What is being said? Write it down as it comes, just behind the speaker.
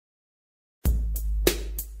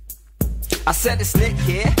I said it's Nick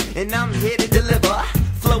here, and I'm here to deliver.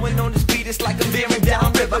 Flowing on this beat, it's like I'm veering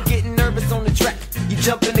down river. Getting nervous on the track, you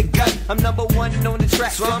jump in the gun. I'm number one on the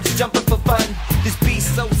track, so I'm just jumping for fun. This beat's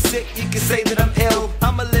so sick, you can say that I'm ill.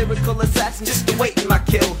 I'm a lyrical assassin, just awaiting my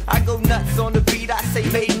kill. I go nuts on the beat, I say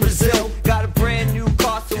made in Brazil. Got a brand new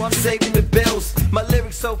car, so I'm saving the bills. My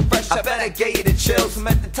lyrics so fresh, I bet I gave you the chills. I'm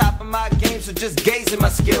at the top of my game, so just gaze at my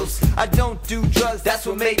skills. I don't do drugs, that's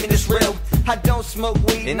what made me this real. I don't smoke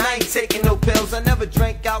weed, and I ain't taking no pills. I never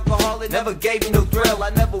drank alcohol, it never gave me no thrill. I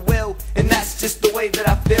never will, and that's just the way that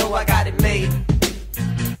I feel. I got it made.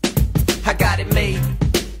 I got it made.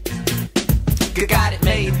 Got it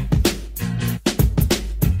made.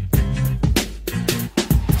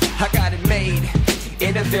 I got it made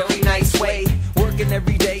in a very nice way. Working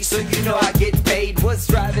every day, so you know I get paid. Was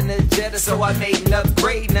driving a Jetta, so I made an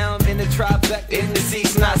upgrade. Now I'm in a Trifecta, in the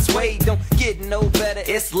seats not suede. Don't get no better,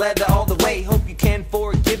 it's leather all the way. Hope you can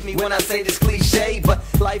forgive me when I say this cliche, but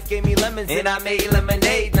life gave me lemons and I made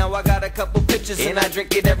lemonade. Now I got a couple pictures and I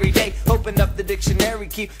drink it every day. Open up the dictionary,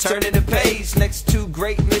 keep turning the page. Next to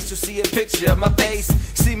greatness, you'll see a picture of my face.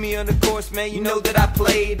 See me on the course, man, you know that I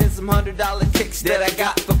played. And some $100 kicks that I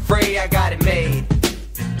got for free. I got it made.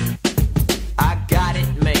 I got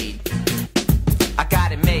it made. I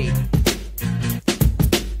got it made.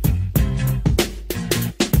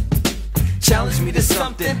 Challenge me to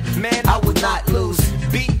something, man, I would not lose.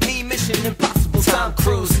 Beat me, Mission Impossible, Tom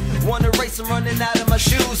Cruise. Wanna race, I'm running out of my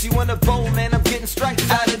shoes. You wanna bowl, man, I'm getting strikes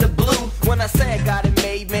out of the blue. When I say I got it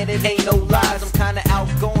made, man, it ain't no lies. I'm kinda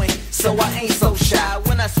outgoing, so I ain't so shy.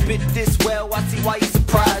 When I spit this well, I see why you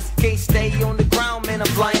surprised. Can't stay on the ground, man, I'm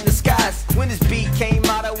flying the skies. When this beat came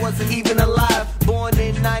out, I wasn't even alive. Born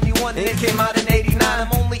in 91 and it came out in 89.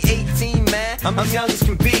 I'm only 18, man, I'm as young as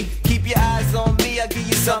can be. Keep your eyes on me, I'll give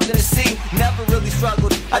you something to see. Never really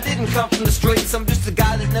struggled, I didn't come from the streets. I'm just a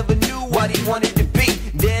guy that never knew what he wanted to be.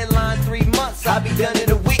 Deadline 3 months, I'll be done in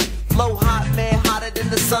a week. Flow hot, man, hotter than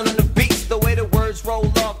the sun on the beach. The way the words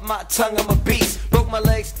roll off my tongue, I'm a beast. Broke my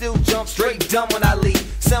legs, still jump, straight dumb when I leave.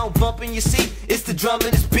 Sound bump in your seat, it's the drum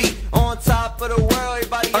in this beat. On top of the world,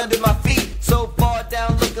 everybody under my feet. So far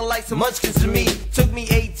down, looking like some munchkins to me. Took me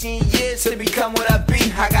 18 years to become what I